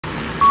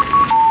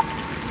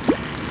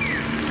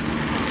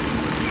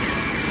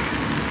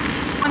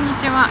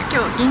ちは。今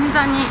日銀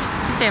座に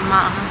来て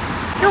ます。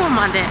今日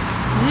まで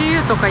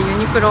GU とかユ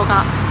ニクロ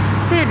が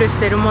セールし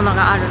てるもの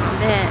があるの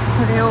で、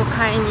それを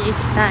買いに行き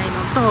たいの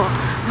と、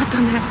あと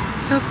ね、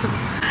ちょっと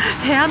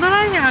ヘアド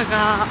ライヤー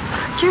が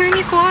急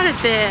に壊れ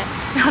て、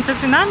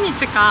私何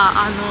日か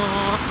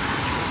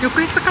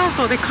浴室乾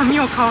燥で髪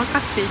を乾か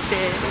していて、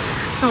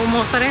そう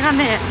もうそれが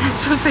ね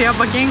ちょっとやっ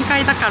ぱ限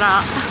界だか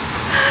ら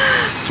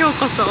今日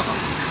こそド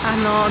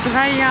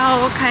ライヤ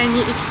ーを買い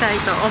に行きたい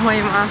と思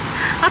います。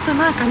あと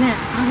なんかね、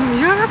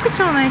有楽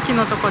町の駅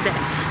のとこで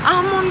ア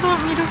ーモンド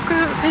ミルク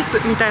フェ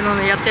スみたいな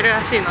のやってる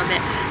らしいの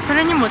で、そ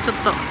れにもちょっ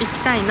と行き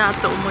たいな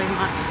と思い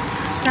ます。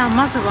じゃあ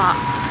まずは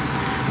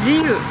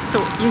GU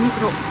とユニ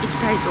クロ行き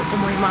たいと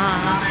思い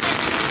ます。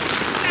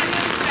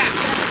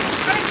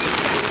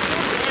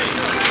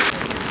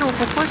今日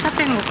歩行者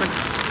天国だ。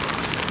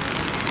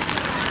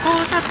歩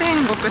行者天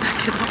国だ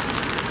けど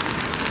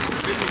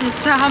めっ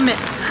ちゃ雨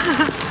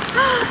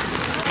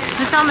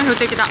めっちゃ雨降っ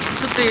てきた。ち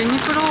ょっとユニ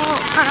クロ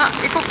から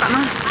行こうかな。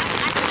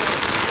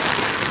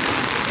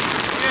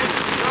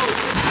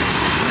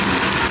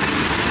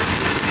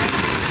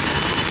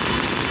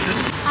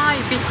はい、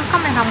ビッグカ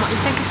メラも行っ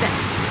てきて、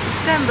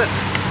全部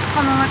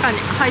この中に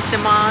入って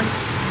ます。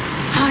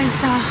はい、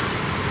じゃあ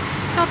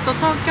ちょっと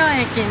東京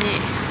駅に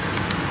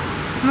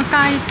向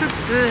かいつ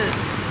つ、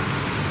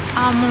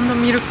アーモンド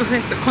ミルクフ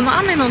ェス、この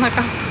雨の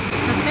中やっ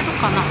てる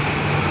かな。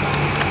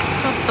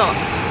ちょっと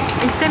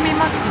行ってみ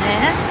ます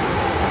ね。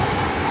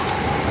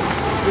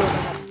コ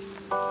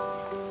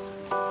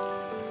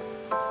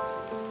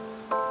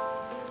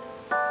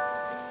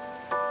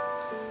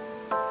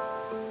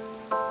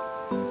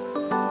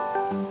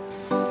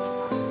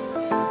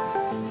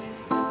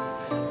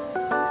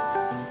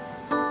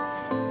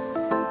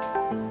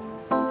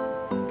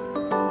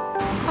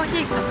ー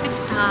ヒー買ってき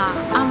たア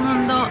ーモ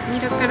ンドミ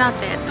ルクラ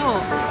テ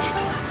と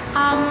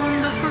アーモ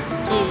ンドクッ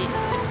キー。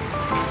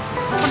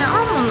これア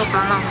ーモンドか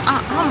な。あ、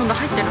アーモンド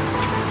入ってる。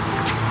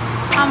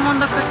アーモン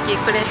ドクッキ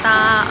ーくれ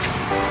た。ち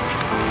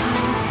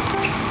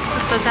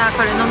ょっとじゃあ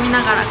これ飲み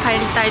ながら帰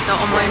りたいと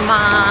思い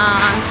ま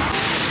す。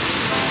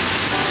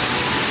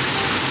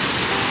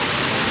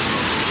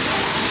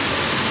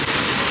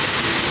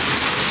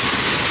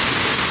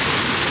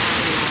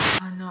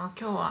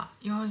今日は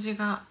用事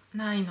が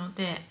ないの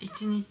で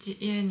一日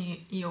家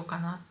にいようか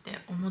なって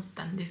思っ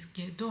たんです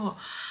けど、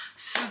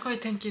すごい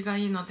天気が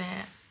いいので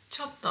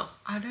ちょっと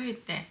歩い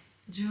て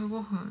15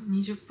分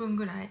20分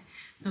ぐらい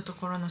のと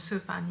ころのス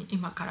ーパーに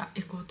今から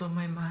行こうと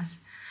思います。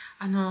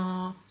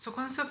そ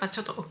このスーパーち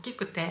ょっと大き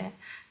くて、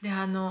で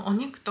お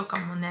肉とか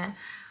もね、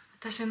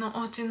私の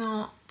お家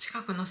の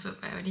近くのスー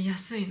パーより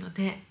安いの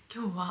で、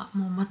今日は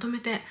もうまとめ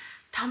て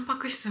タンパ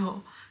ク質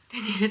を手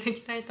に入れてい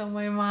きたいと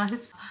思います。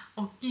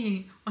大き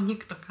いお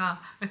肉と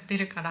か売って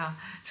るから、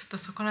ちょっと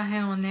そこら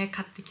辺をね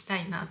買ってきた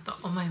いなと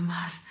思い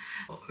ます。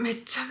め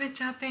ちゃめ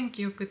ちゃ天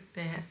気よくっ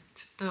て、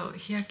ちょっと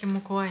日焼け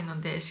も怖いの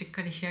で、しっ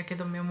かり日焼け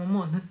止めも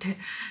もう塗って、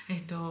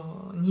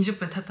20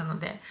分経ったの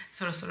で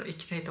そろそろ行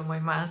きたいと思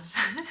います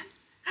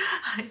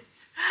はい、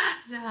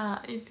じゃ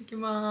あ行ってき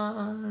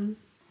ま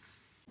す。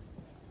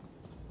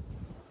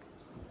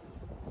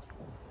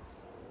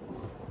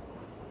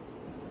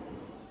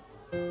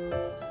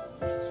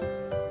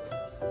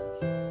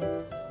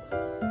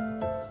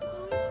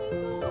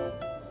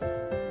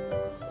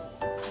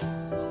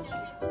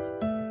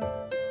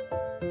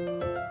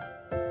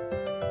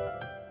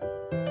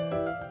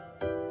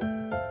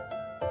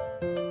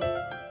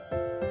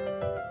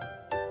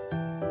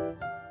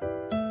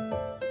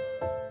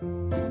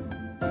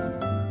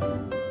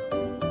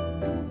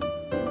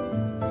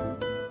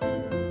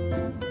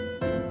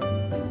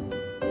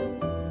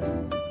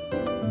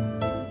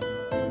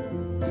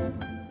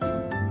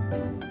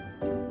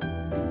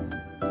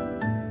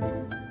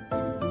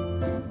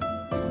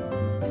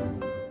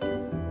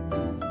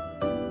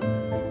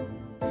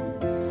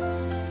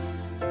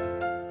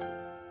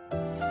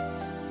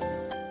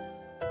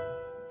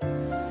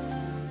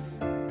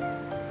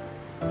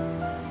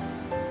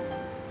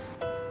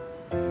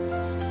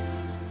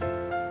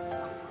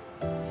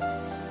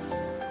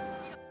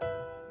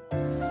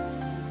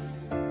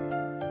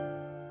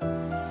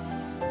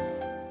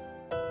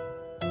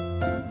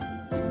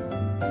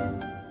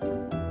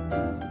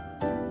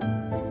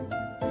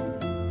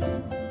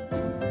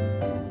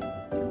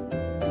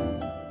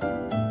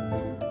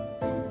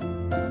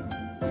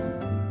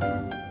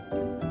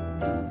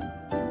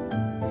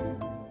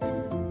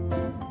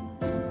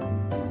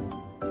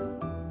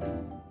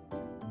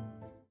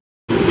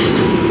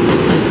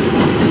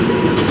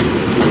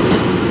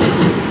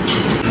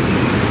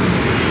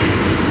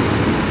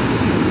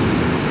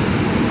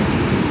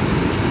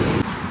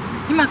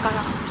今か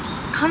ら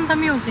神田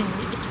明神に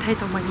行きたい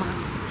と思います。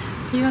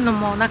っていうの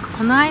も、なんか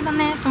この間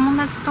ね、友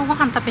達とご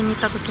飯食べに行っ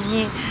た時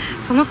に、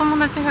その友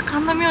達が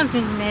神田明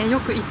神にねよ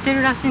く行って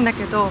るらしいんだ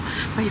けど、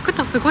行く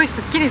とすごい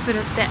すっきりする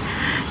って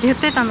言っ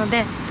てたの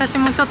で、私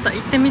もちょっと行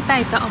ってみた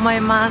いと思い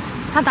ます。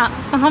ただ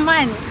その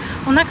前に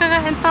お腹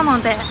が減った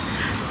ので、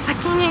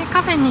先に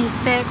カフェに行っ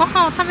てご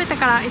飯を食べて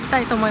から行き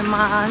たいと思い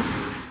ま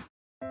す。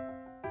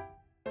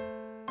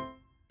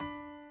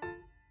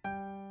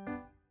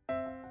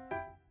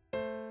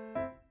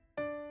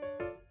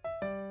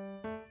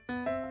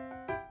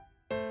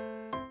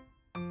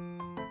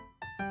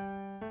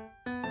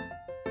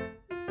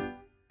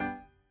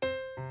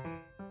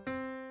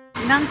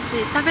ランチ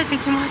食べて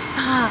きまし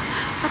た。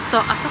ちょっと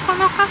あそこ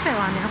のカフェ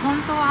はね、本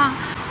当は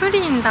プリ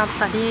ンだっ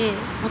たり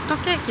ホット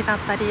ケーキだっ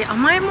たり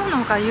甘いも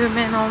のが有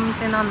名なお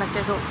店なんだ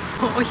けど、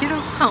お昼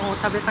ご飯を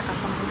食べたかっ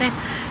たので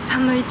サ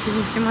ンドイッチ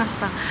にしまし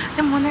た。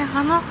でもね、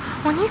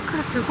お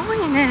肉すご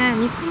いね、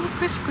肉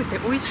々しくて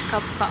美味しか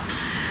った。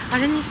あ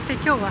れにして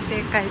今日は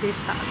正解で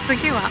した。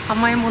次は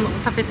甘いものを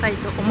食べたい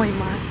と思い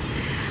ます。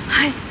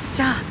はい、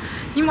じゃあ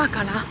今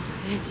から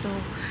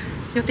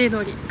予定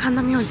通り神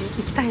田明神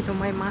行きたいと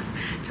思います。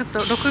ちょっと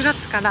6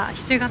月から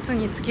7月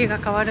に月が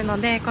変わるの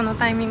で、この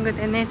タイミング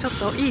でね、ちょっ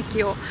といい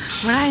気を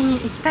もらいに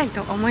行きたい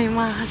と思い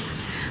ます。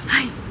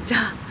はい、じゃ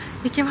あ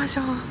行きまし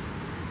ょう。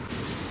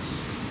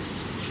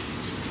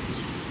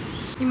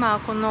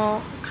今こ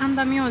の神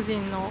田明神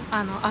の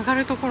上が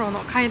るところの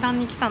階段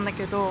に来たんだ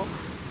けど、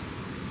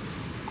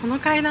この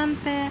階段っ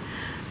て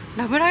「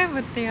ラブライブ!」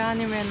っていうア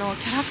ニメの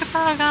キャラク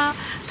ターが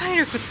体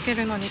力つけ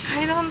るのに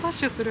階段ダッ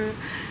シュする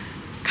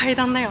階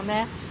段だよ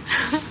ね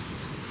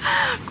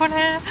こ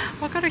れ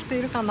分かる人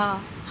いるかな。